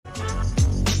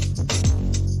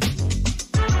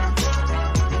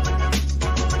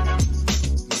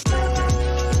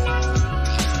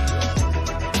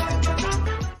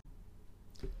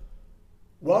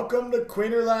Welcome to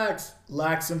Queener LAX,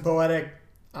 Lax and Poetic.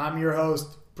 I'm your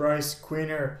host, Bryce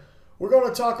Queener. We're going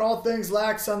to talk all things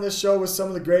lax on this show with some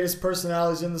of the greatest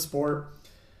personalities in the sport.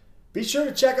 Be sure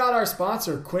to check out our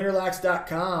sponsor,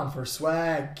 QueenerLax.com, for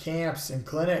swag, camps, and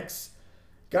clinics.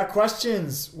 Got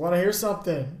questions? Want to hear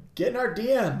something? Get in our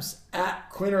DMs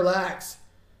at QueenerLax.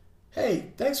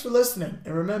 Hey, thanks for listening.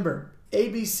 And remember,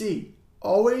 ABC,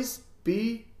 always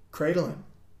be cradling.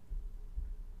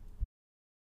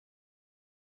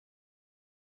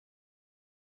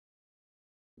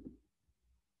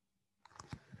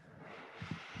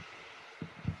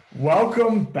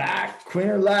 Welcome back,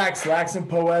 Queener LAX, Lax and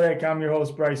Poetic. I'm your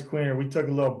host, Bryce Queener. We took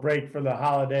a little break for the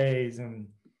holidays, and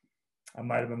I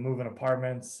might have been moving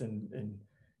apartments and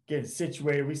getting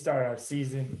situated. We started our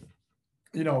season.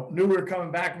 Knew we were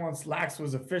coming back once Lax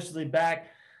was officially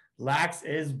back. Lax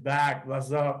is back.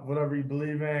 What's up? Whatever you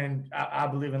believe in. I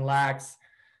believe in Lax,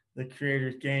 the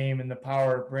creator's game and the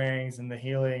power it brings and the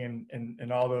healing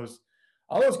and all those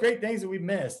great things that we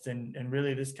missed. And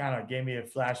really this kind of gave me a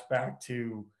flashback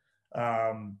to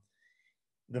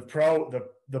the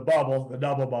bubble, the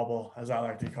double bubble, as I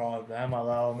like to call it, the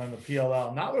MLL and then the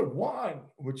PLL. Now they're one,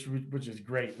 which is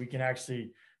great. We can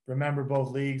actually remember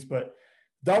both leagues, but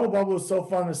double bubble was so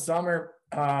fun this summer,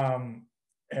 and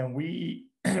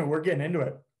we're getting into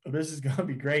it. This is going to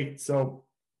be great. So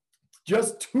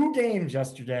just 2 games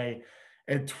yesterday,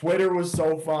 and Twitter was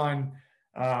so fun.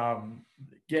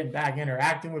 Getting back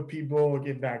interacting with people,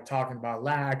 getting back talking about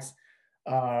Lax.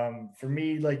 For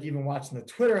me, like even watching the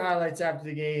Twitter highlights after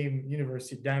the game,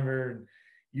 University of Denver and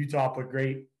Utah put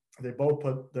great. They both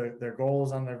put their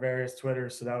goals on their various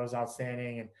Twitters, so that was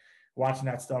outstanding. And watching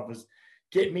that stuff was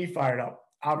getting me fired up.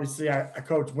 Obviously, I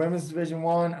coach women's Division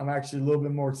I. I'm actually a little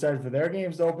bit more excited for their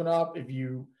games to open up. If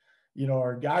you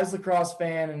are a guys lacrosse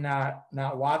fan and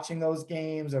not watching those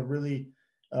games, I really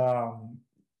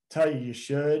tell you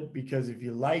should, because if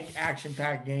you like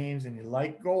action-packed games and you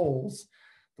like goals,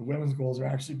 the women's goals are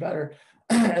actually better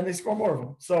and they score more of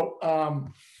them. So,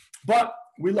 but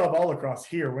we love all lacrosse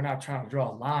here. We're not trying to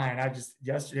draw a line.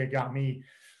 Yesterday got me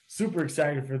super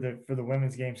excited for the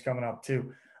women's games coming up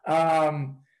too.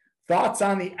 Thoughts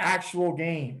on the actual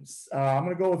games. I'm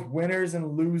going to go with winners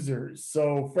and losers.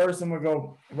 So first I'm going to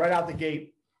go right out the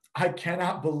gate. I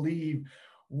cannot believe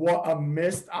what a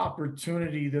missed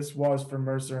opportunity this was for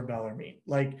Mercer and Bellarmine.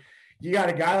 Like, you got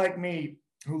a guy like me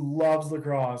who loves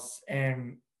lacrosse,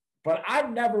 but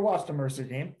I've never watched a Mercer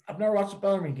game. I've never watched a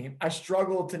Bellarmine game. I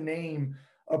struggle to name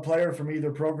a player from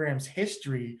either program's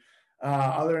history,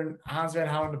 other than Hans Van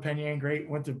Houten, the Penyan, great,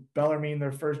 went to Bellarmine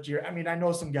their first year. I mean, I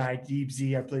know some guy, Deep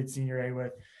Z, I played senior A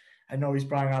with. I know he's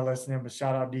probably not listening, but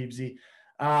shout out Deep Z.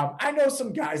 I know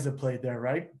some guys that played there,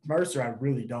 right? Mercer, I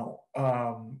really don't.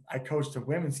 I coached a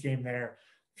women's game there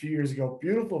a few years ago.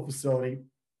 Beautiful facility,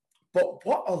 but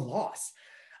what a loss.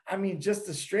 I mean, just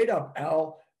a straight up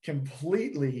L,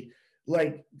 completely.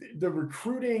 Like the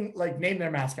recruiting, like name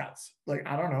their mascots. Like,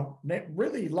 I don't know.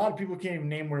 Really, a lot of people can't even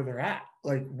name where they're at.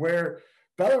 Like where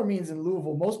Bellarmine's in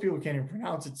Louisville, most people can't even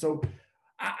pronounce it. So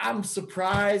I'm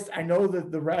surprised. I know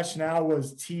that the rationale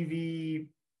was TV.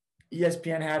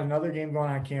 ESPN had another game going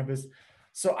on campus.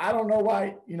 So I don't know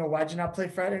why, why'd you not play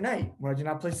Friday night? Why'd you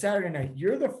not play Saturday night?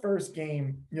 You're the first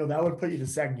game, that would put you to the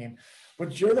second game,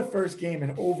 but you're the first game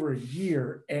in over a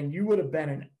year, and you would have been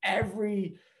in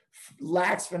every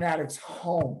Lax Fanatics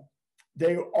home.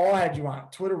 They all had you on.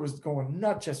 Twitter was going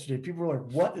nuts yesterday. People were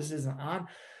like, what? This isn't on?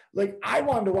 Like, I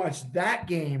wanted to watch that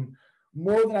game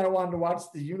more than I wanted to watch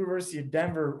the University of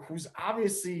Denver, who's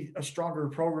obviously a stronger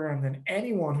program than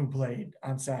anyone who played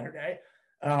on Saturday.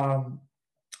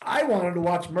 I wanted to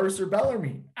watch Mercer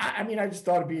Bellarmine. I mean, I just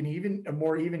thought it'd be a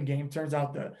more even game. Turns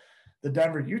out the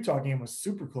Denver-Utah game was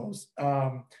super close.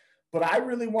 But I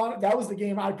really that was the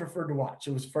game I preferred to watch.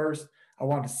 It was first. I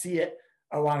wanted to see it.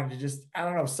 I wanted to just, I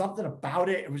don't know, something about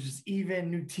it. It was just even,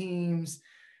 new teams.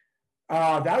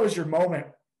 That was your moment,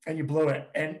 and you blew it.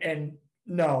 And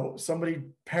no, somebody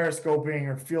periscoping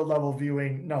or field level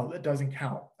viewing, no, that doesn't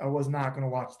count. I was not going to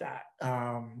watch that,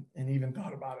 and even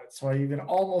thought about it. So I even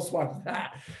almost watched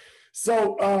that.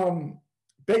 So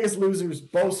biggest losers,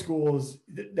 both schools.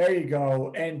 There you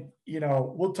go. And,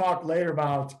 we'll talk later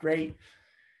about it's great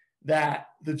that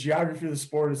the geography of the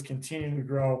sport is continuing to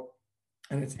grow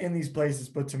and it's in these places.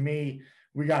 But to me,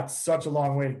 we got such a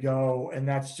long way to go. And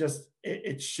that's just,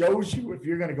 it shows you if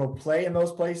you're going to go play in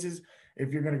those places,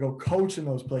 if you're going to go coach in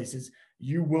those places,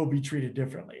 you will be treated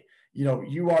differently.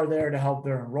 You are there to help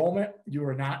their enrollment. You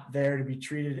are not there to be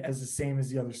treated as the same as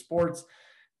the other sports.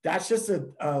 That's just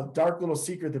a dark little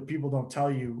secret that people don't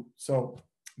tell you. So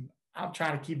I'm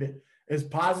trying to keep it as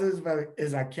positive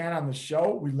as I can on the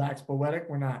show. We lax poetic.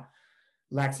 We're not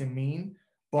lax and mean.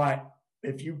 But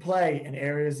if you play in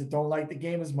areas that don't like the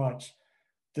game as much,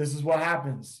 this is what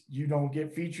happens. You don't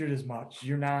get featured as much.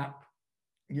 You're not,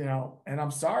 and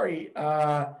I'm sorry.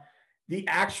 The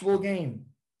actual game,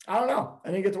 I don't know.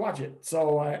 I didn't get to watch it.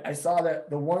 So I saw that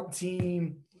the one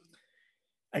team,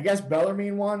 I guess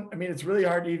Bellarmine won. I mean, it's really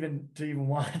hard to even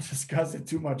want to discuss it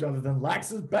too much other than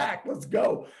Lax is back. Let's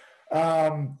go.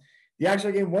 The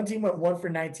actual game, one team went 1 for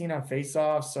 19 on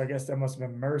faceoffs. So I guess that must have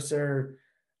been Mercer.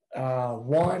 They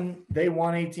won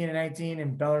 18-19,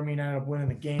 and Bellarmine ended up winning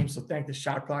the game. So thank the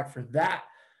shot clock for that.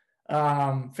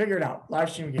 Figure it out.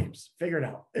 Live stream games. Figure it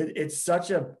out. It's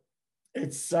such a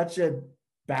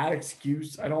bad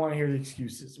excuse. I don't want to hear the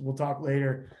excuses. We'll talk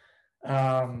later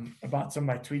about some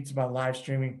of my tweets about live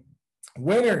streaming.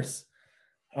 Winners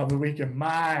of the weekend,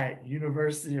 my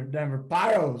University of Denver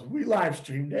Pyros. We live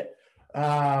streamed it.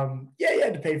 You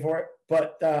had to pay for it,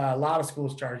 but a lot of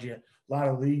schools charge you. A lot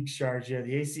of leagues charge you.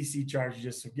 The ACC charges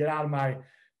you. So get out of my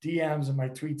DMs and my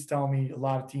tweets telling me a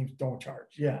lot of teams don't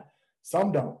charge. Yeah,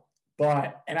 some don't.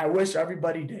 And I wish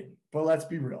everybody did. But let's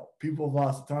be real. People have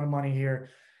lost a ton of money here.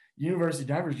 University of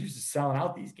Denver is used to selling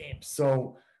out these games.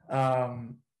 So,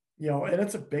 and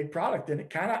it's a big product. And it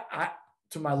kind of,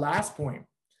 to my last point,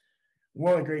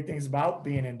 one of the great things about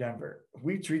being in Denver,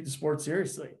 we treat the sport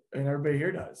seriously, and everybody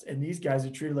here does. And these guys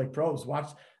are treated like pros. Watch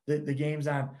the games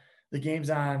on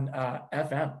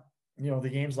FM. The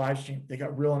games live stream. They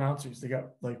got real announcers. They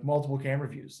got like multiple camera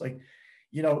views.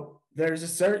 There's a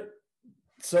certain.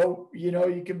 So,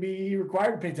 you can be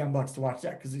required to pay $10 to watch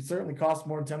that because it certainly costs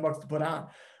more than $10 to put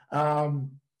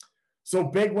on. So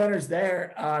big winners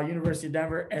there, University of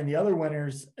Denver, and the other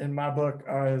winners in my book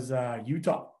is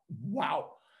Utah.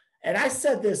 Wow. And I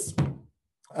said this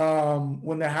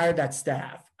when they hired that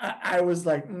staff. I was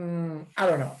like, I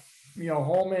don't know.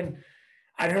 Holman,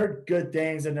 I'd heard good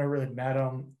things. I never really met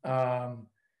him.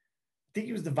 I think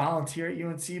he was the volunteer at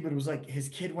UNC, but it was like his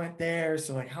kid went there.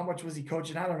 So like, how much was he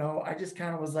coaching? I don't know. I just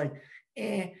kind of was like,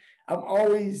 I'm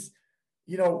always,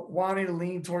 wanting to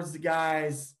lean towards the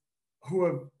guys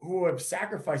who have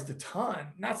sacrificed a ton.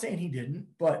 Not saying he didn't,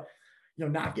 but,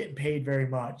 not getting paid very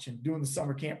much and doing the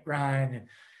summer camp grind.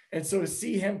 And so to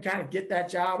see him kind of get that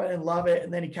job, I didn't love it.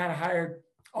 And then he kind of hired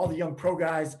all the young pro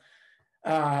guys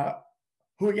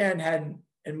who, again, hadn't,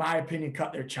 in my opinion,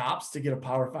 cut their chops to get a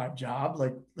Power 5 job,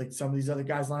 like some of these other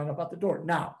guys lining up out the door.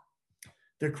 Now,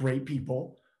 they're great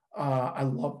people. I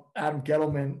love Adam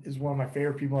Gettleman is one of my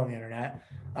favorite people on the internet.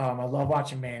 I love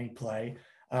watching Manny play.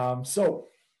 So,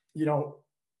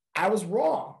 I was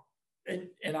wrong.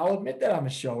 And I'll admit that on the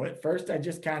show. At first, I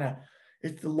just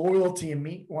it's the loyalty in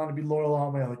me. I want to be loyal to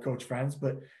all my other coach friends,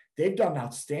 but they've done an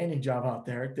outstanding job out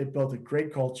there. They've built a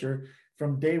great culture.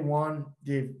 From day one,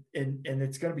 and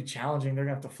it's going to be challenging. They're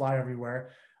going to have to fly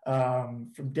everywhere.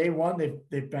 From day one,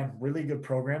 they've been a really good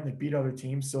program. They beat other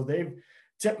teams. So they've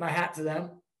tipped my hat to them.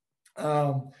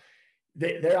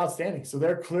 They're outstanding. So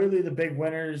they're clearly the big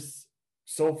winners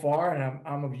so far. And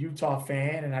I'm a Utah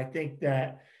fan. And I think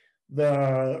that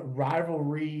the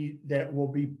rivalry that will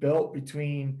be built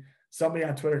between somebody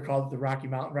on Twitter called it the Rocky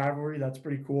Mountain rivalry. That's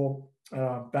pretty cool.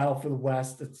 Battle for the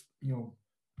West. That's,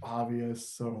 obvious.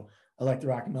 So I like the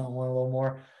Rocky Mountain one a little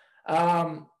more.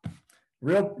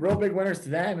 Real big winners to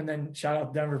them. And then shout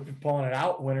out Denver for pulling it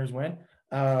out. Winners win.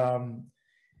 And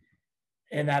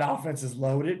that offense is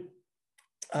loaded.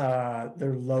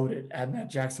 They're loaded. And that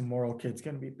Jackson Morrill kid's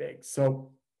going to be big.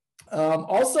 So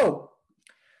also,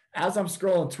 as I'm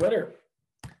scrolling Twitter,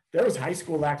 there was high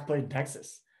school LAX played in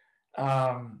Texas.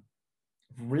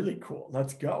 Really cool.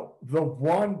 Let's go. The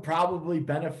one probably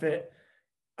benefit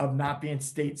of not being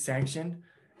state sanctioned,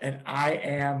 and I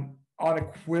am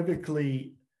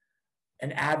unequivocally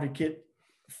an advocate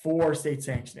for state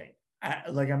sanctioning.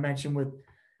 Like I mentioned with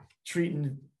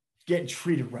getting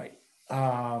treated right.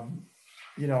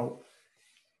 You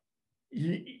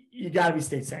got to be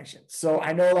state sanctioned. So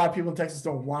I know a lot of people in Texas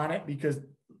don't want it because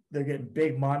they're getting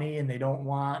big money and they don't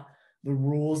want the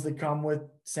rules that come with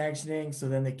sanctioning. So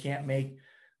then they can't make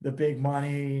the big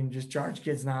money and just charge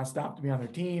kids nonstop to be on their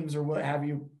teams or what have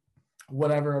you.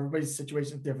 Whatever, everybody's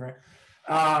situation is different.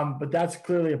 But that's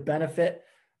clearly a benefit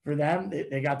for them.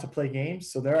 They got to play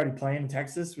games. So they're already playing in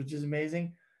Texas, which is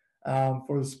amazing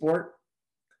for the sport.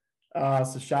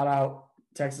 So shout out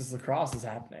Texas lacrosse is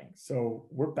happening. So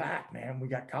we're back, man. We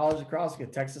got college lacrosse, we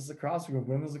got Texas lacrosse, we got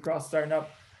women's lacrosse starting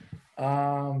up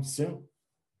soon.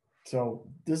 So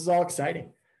this is all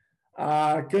exciting.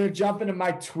 Gonna jump into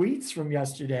my tweets from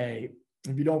yesterday.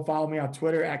 If you don't follow me on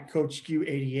Twitter at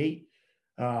CoachQ88,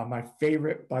 my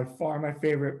favorite, by far my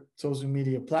favorite social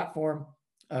media platform.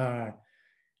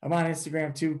 I'm on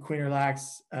Instagram too, Queen or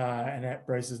Lax, and at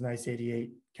Bryce's Nice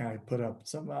 88. Kind of put up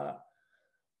some of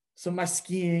my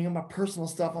skiing and my personal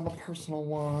stuff on the personal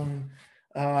one.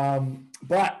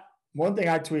 But one thing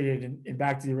I tweeted, and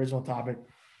back to the original topic,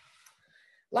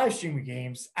 live streaming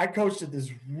games. I coached at this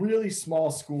really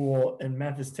small school in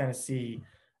Memphis, Tennessee.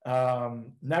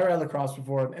 Never had lacrosse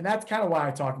before. And that's kind of why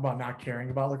I talk about not caring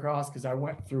about lacrosse, because I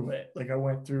went through it. Like I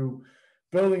went through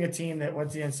building a team that went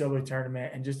to the NCAA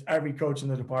tournament, and just every coach in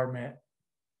the department,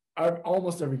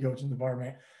 almost every coach in the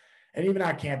department, and even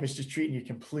on campus, just treating you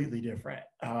completely different.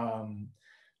 And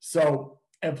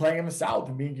playing in the South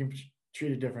and being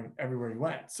treated different everywhere you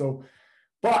went. So,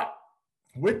 but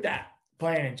with that,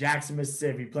 playing in Jackson,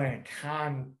 Mississippi, playing in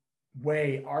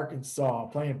Conway, Arkansas,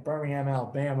 playing in Birmingham,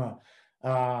 Alabama,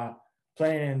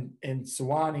 playing in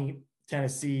Sewanee,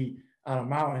 Tennessee on a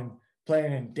mountain,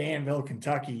 playing in Danville,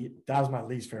 Kentucky. That was my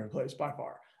least favorite place by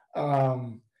far.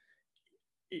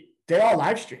 They all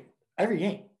live stream every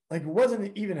game. Like it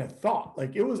wasn't even a thought.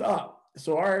 Like it was up.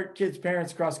 So our kids'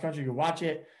 parents across the country could watch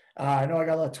it. I know I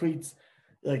got a lot of tweets.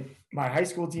 Like my high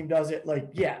school team does it.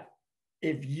 Like, yeah,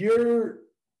 if your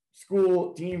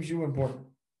school deems you important,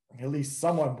 at least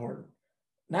somewhat important,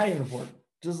 not even important,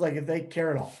 just like if they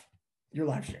care at all, you're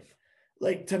live streaming.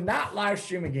 Like to not live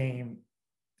stream a game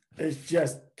is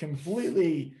just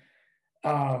completely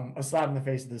a slap in the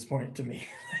face at this point to me.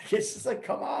 It's just like,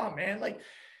 come on, man. Like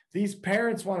these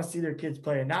parents want to see their kids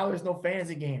play, and now there's no fans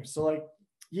at games. So like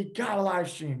you gotta live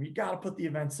stream, you gotta put the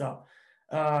events up.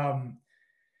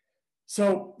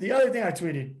 So the other thing I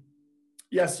tweeted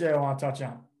yesterday I want to touch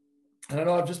on, and I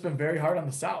know I've just been very hard on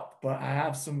the South, but I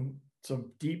have some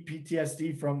deep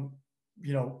PTSD from,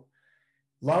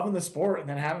 loving the sport and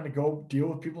then having to go deal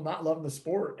with people not loving the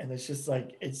sport. And it's just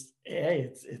like, it's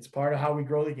part of how we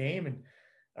grow the game. And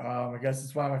I guess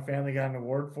that's why my family got an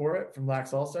award for it from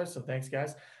LAX All-Stars. So thanks,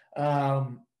 guys.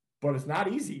 But it's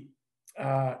not easy.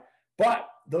 But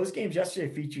those games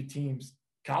yesterday featured teams,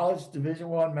 college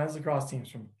Division I men's lacrosse teams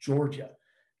from Georgia,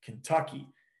 Kentucky,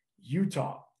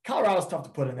 Utah. Colorado's tough to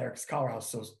put in there because Colorado's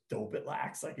so dope at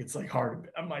LAX. Like it's like hard.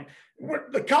 I'm like,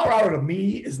 the Colorado to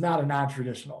me is not a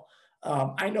non-traditional.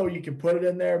 I know you can put it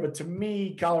in there, but to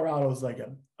me, Colorado is like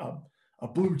a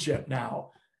blue chip now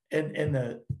in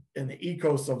the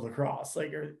ecos of lacrosse,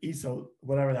 like or ESO,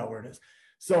 whatever that word is.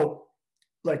 So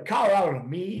like Colorado to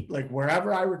me, like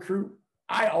wherever I recruit,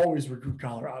 I always recruit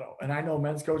Colorado. And I know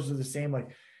men's coaches are the same. Like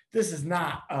this is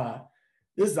a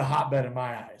hotbed in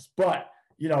my eyes, but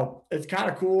it's kind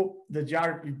of cool, the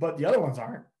geography, but the other ones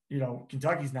aren't.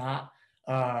 Kentucky's not.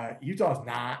 Utah's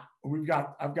not.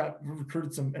 I've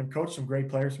recruited some and coached some great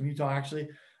players from Utah, actually,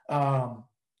 but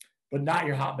not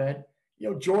your hotbed.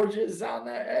 Georgia is on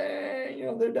there.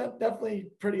 They're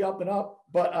definitely pretty up and up,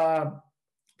 but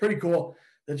pretty cool.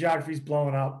 The geography's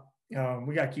blowing up.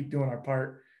 We got to keep doing our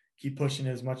part, keep pushing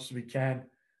it as much as we can.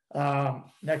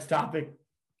 Next topic.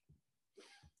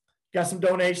 Got some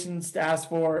donations to ask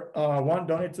for. One,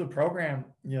 donate to the program.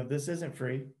 This isn't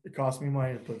free. It costs me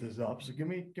money to put this up. So give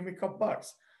me a couple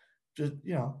bucks. Just,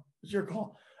 it's your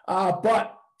call.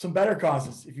 But some better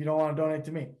causes if you don't want to donate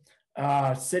to me.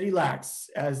 City LAX,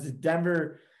 as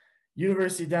the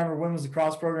University of Denver Women's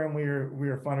Lacrosse Program, we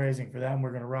are fundraising for them.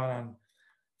 We're going to run on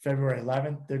February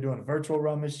 11th. They're doing a virtual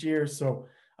run this year. So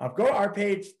go to our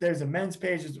page. There's a men's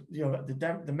page.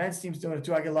 The men's team's doing it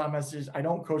too. I get a lot of messages. I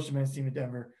don't coach the men's team in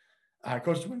Denver. I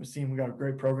coach the women's team. We got a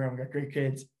great program. We got great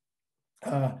kids.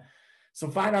 So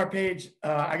find our page.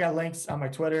 I got links on my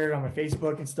Twitter, on my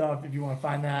Facebook and stuff. If you want to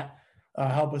find that,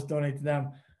 help us donate to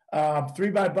them.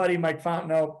 3x buddy Mike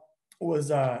Fontenot was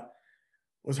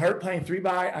hurt playing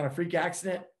 3x on a freak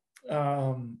accident.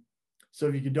 So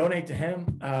if you could donate to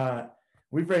him,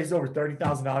 we've raised over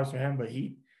 $30,000 for him, but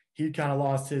he kind of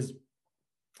lost his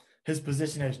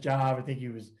position at his job. I think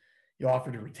he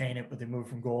offered to retain it, but they moved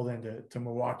from Golden to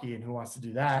Milwaukee, and who wants to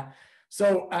do that?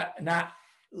 So not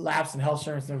lapse in health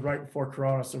insurance right before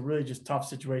Corona. So really just tough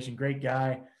situation. Great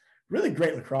guy, really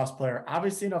great lacrosse player.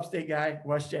 Obviously an upstate guy,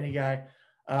 West Jenny guy.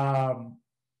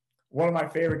 One of my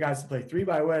favorite guys to play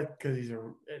 3x with because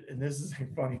and this is a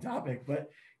funny topic, but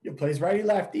he plays righty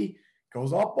lefty,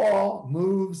 goes off ball,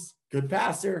 moves, good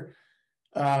passer.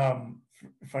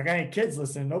 If I got any kids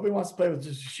listening, nobody wants to play with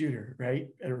just a shooter, right?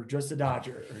 Or just a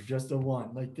dodger or just a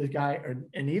one. Like this guy,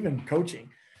 and even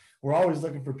coaching, we're always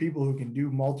looking for people who can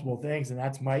do multiple things, and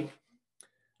that's Mike.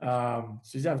 So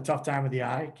he's having a tough time with the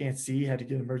eye. Can't see. Had to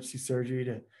get emergency surgery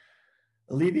to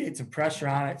alleviate some pressure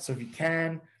on it. So if you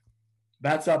can,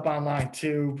 that's up online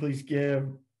too. Please give.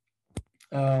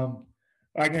 I'm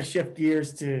going to shift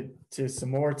gears to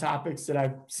some more topics that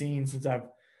I've seen since I've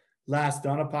last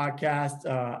done a podcast.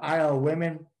 IL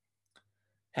Women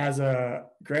has a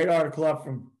great article up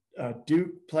from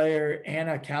Duke player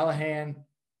Anna Callahan.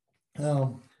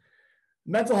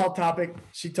 Mental health topic.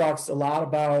 She talks a lot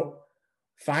about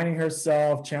finding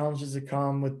herself, challenges that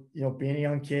come with, being a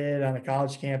young kid on a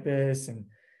college campus, and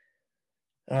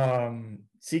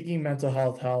seeking mental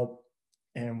health help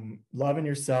and loving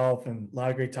yourself, and a lot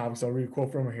of great topics. I'll read a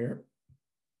quote from her here.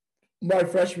 My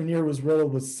freshman year was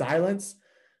riddled with silence,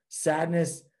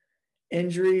 sadness,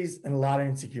 injuries, and a lot of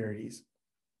insecurities.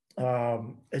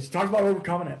 And she talks about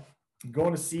overcoming it,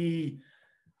 going to see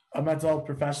a mental health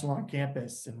professional on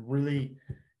campus and really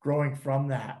growing from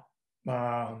that.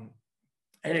 And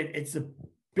it's the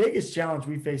biggest challenge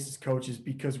we face as coaches,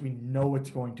 because we know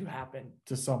it's going to happen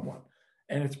to someone,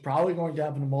 and it's probably going to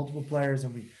happen to multiple players.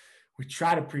 And we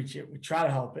try to preach it. We try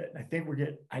to help it. And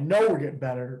I know we're getting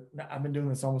better. I've been doing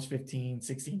this almost 15,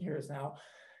 16 years now.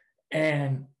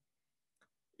 And,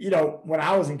 when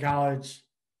I was in college,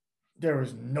 there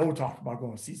was no talk about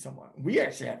going to see someone. We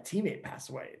actually had a teammate pass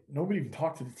away. Nobody even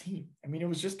talked to the team. I mean, it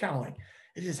was just kind of like,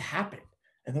 it just happened.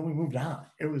 And then we moved on.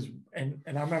 It was, and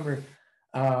I remember,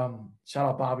 shout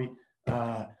out Bobby.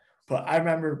 But I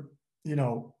remember,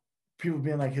 people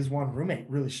being like, his one roommate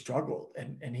really struggled,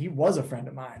 and he was a friend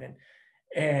of mine.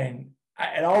 And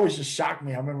it always just shocked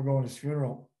me. I remember going to his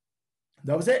funeral.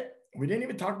 That was it. We didn't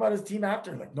even talk about his team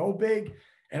after, like no big,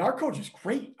 and our coach is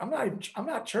great. I'm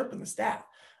not chirping the staff.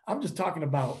 I'm just talking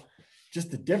about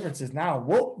just the differences. Now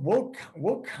we'll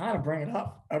kind of bring it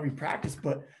up every practice,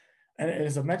 but, and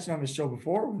as I mentioned on the show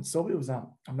before, when Sylvia was on,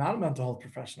 I'm not a mental health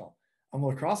professional. I'm a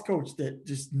lacrosse coach that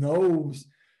just knows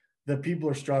that people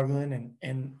are struggling,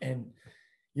 and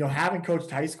having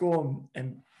coached high school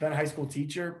and been a high school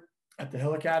teacher at the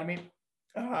Hill Academy,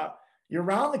 you're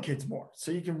around the kids more,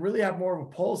 so you can really have more of a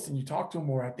pulse and you talk to them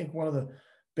more. I think one of the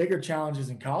bigger challenges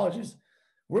in college is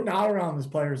we're not around these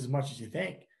players as much as you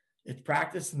think. It's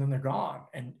practice and then they're gone,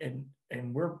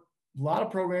 and we're a lot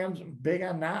of programs big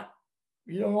on that.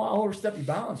 You don't want to overstep your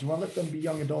bounds. You want to let them be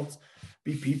young adults,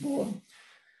 be people.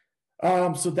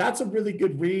 So that's a really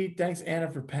good read. Thanks,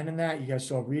 Anna, for penning that. You guys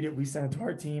should all read it. We sent it to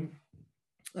our team.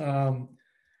 The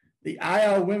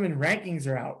IL women rankings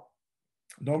are out.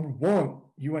 Number 1,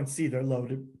 UNC, they're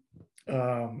loaded.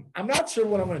 I'm not sure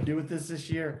what I'm going to do with this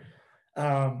year,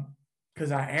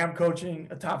 because I am coaching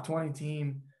a top 20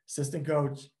 team, assistant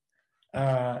coach,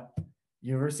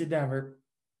 University of Denver,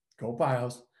 go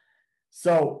Pios.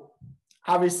 So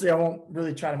obviously I won't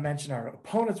really try to mention our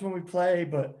opponents when we play,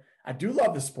 but I do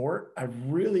love the sport. I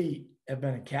really have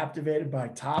been captivated by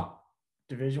top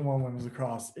Division I women's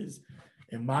lacrosse. Is,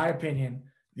 in my opinion,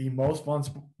 the most fun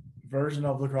version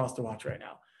of lacrosse to watch right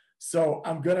now. So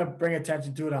I'm going to bring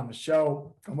attention to it on the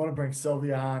show. I'm going to bring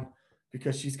Sylvia on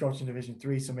because she's coaching Division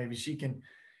III, so maybe she can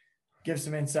give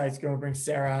some insights. Going to bring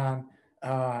Sarah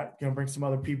on. Going to bring some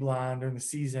other people on during the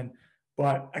season.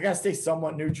 But I got to stay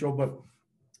somewhat neutral, but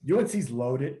UNC's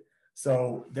loaded.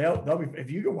 So they'll be, if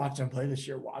you can watch them play this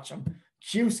year, watch them.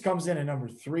 Cuse comes in at number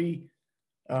 3,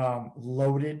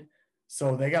 loaded.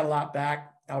 So they got a lot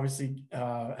back. Obviously,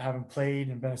 having played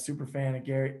and been a super fan of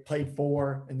Gary, played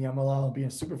 4 in the MLL and being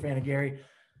a super fan of Gary.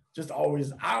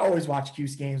 I always watch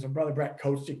Cuse games. My brother Brett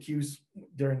coached at Cuse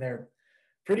during their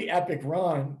pretty epic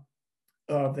run.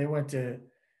 They went to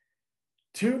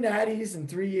 2 natties in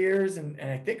 3 years, and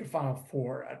I think a Final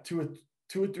Four. 2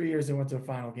 or 3 years they went to a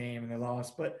final game and they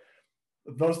lost. But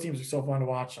those teams are so fun to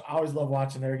watch. I always love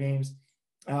watching their games.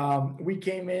 We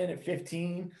came in at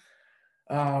 15.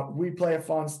 We play a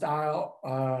fun style.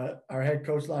 Our head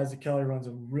coach, Liza Kelly, runs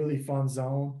a really fun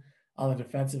zone on the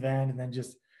defensive end. And then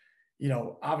just,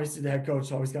 obviously the head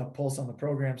coach always got a pulse on the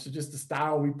program. So just the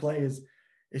style we play is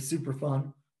super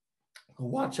fun.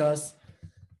 Watch us.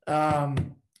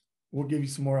 We'll give you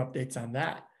some more updates on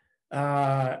that.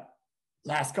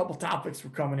 Last couple topics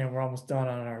we're coming in. We're almost done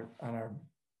on our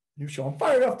new show. I'm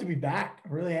fired up to be back. I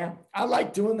really am. I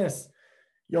like doing this.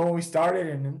 When we started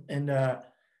and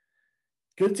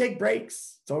good to take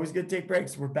breaks. It's always good to take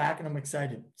breaks. We're back and I'm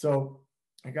excited. So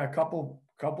I got a couple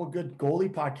good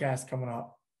goalie podcasts coming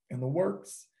up in the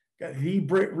works. Got the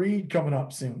Britt Reed coming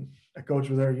up soon. I coach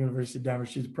with her at University of Denver.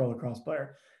 She's a pro lacrosse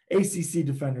player. ACC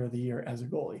Defender of the Year as a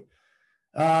goalie.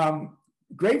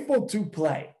 Grateful to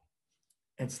play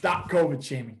and stop COVID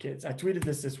shaming kids. I tweeted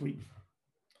this week.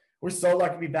 We're so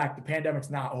lucky to be back. The pandemic's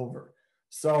not over.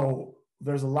 So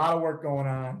there's a lot of work going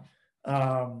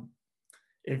on.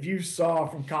 If you saw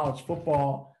from college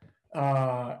football,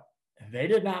 they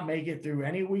did not make it through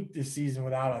any week this season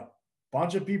without a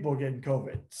bunch of people getting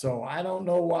COVID. So I don't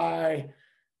know why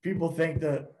people think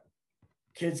that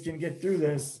kids can get through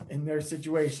this in their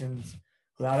situations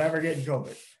without ever getting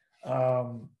COVID.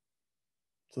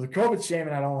 So the COVID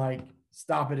shaming, I don't like.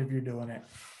 Stop it if you're doing it.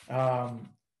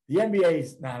 The NBA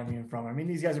is not immune from it. I mean,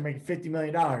 these guys are making $50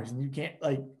 million, and you can't,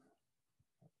 like,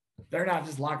 they're not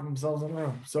just locking themselves in a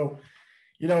room. So,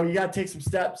 you know, you got to take some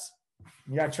steps.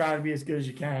 You got to try to be as good as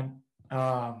you can.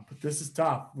 But this is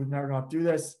tough. We've never gone through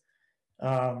this.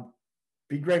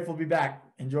 Be grateful to be back.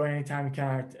 Enjoy any time you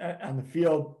can on the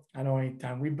field. I know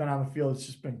anytime we've been on the field, it's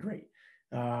just been great.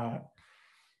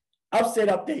 Upstate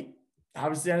update.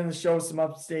 Obviously, ending the show with some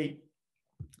upstate.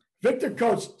 Victor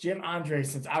coach Jim Andre,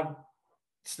 since I've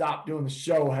stopped doing the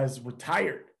show, has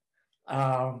retired.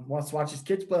 Wants to watch his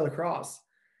kids play lacrosse.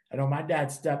 I know my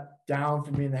dad stepped down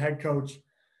from being the head coach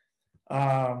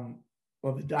of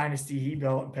the dynasty he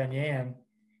built in Penn Yan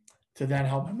to then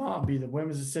help my mom be the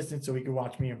women's assistant so he could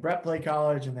watch me and Brett play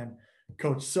college, and then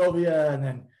coach Sylvia, and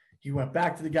then he went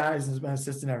back to the guys and has been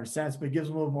assistant ever since, but it gives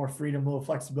him a little more freedom, a little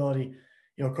flexibility.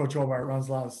 You know, Coach Hobart runs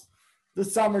a lot of the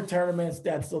summer tournaments.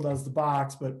 Dad still does the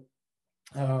box, but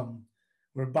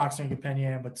we're boxing at Penn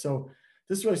Yan. But so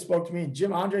this really spoke to me. And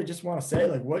Jim Andre, just want to say,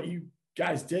 like, what you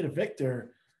guys did at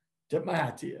Victor, tip my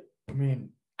hat to you. I mean,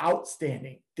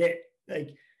 outstanding.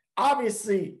 Like,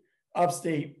 obviously,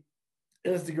 upstate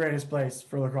is the greatest place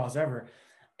for lacrosse ever.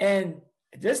 And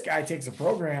this guy takes a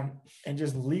program and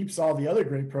just leaps all the other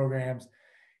great programs.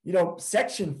 You know,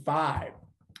 Section 5,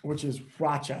 which is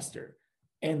Rochester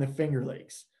and the Finger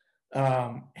Lakes,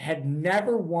 had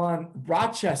never won.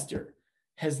 Rochester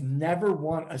has never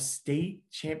won a state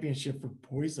championship for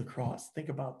boys lacrosse. Think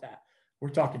about that. We're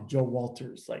talking Joe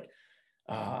Walters, like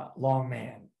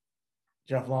Longman,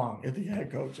 Jeff Long, the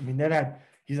head coach. I mean,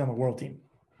 he's on the world team.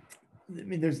 I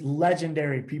mean, there's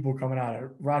legendary people coming out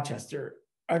of Rochester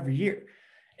every year,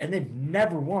 and they've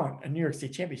never won a New York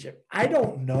State championship. I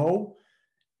don't know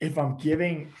if I'm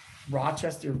giving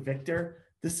Rochester Victor.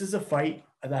 This is a fight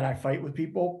that I fight with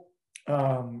people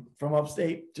from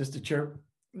upstate just to chirp.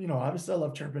 You know, obviously I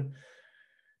love chirping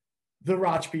the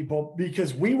Roch people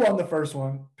because we won the first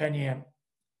one, Penn Yan,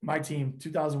 my team,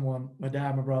 2001, my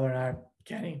dad, my brother, and I,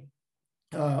 Kenny,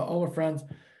 all my friends.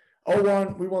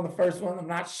 01, we won the first one. I'm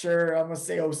not sure. I'm going to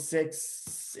say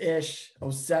 06-ish,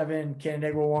 07,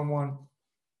 Canandaigua 1-1.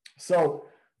 So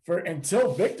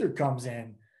until Victor comes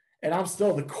in, and I'm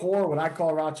still the core, what I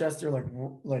call Rochester,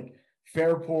 like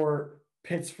Fairport,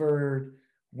 Pittsford,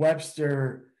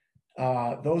 Webster,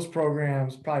 those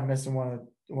programs, probably missing one of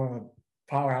the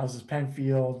powerhouses,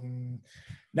 Penfield.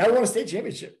 Never won a state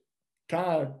championship.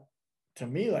 Kind of, to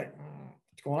me, like,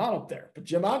 what's going on up there? But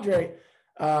Jim Andre,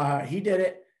 he did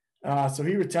it. So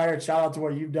he retired. Shout out to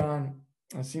what you've done.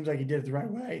 It seems like he did it the right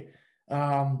way.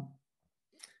 And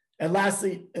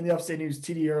lastly, in the upstate news,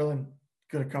 TD Erlin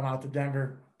going to come out to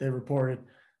Denver. They reported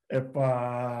if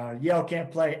Yale can't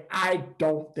play, I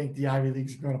don't think the Ivy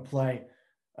League's going to play.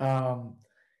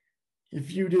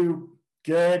 If you do,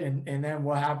 good. And then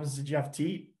what happens to Jeff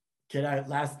Teat?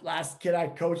 Last kid I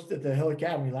coached at the Hill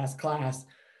Academy, last class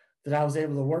that I was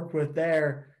able to work with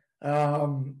there.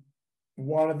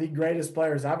 One of the greatest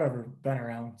players I've ever been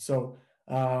around. So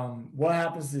what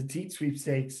happens to the Teat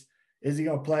sweepstakes? Is he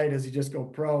going to play? Does he just go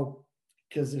pro?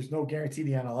 Because there's no guarantee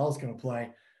the NLL is going to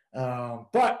play.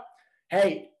 But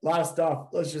hey, a lot of stuff.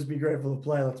 Let's just be grateful to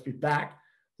play. Let's be back.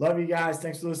 Love you guys.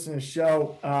 Thanks for listening to the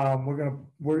show.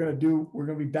 We're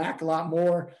gonna be back a lot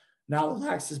more now that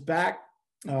LAX is back.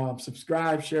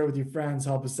 Subscribe, share with your friends,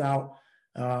 help us out.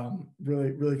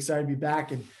 Really, really excited to be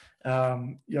back. And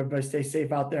everybody stay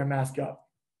safe out there, mask up.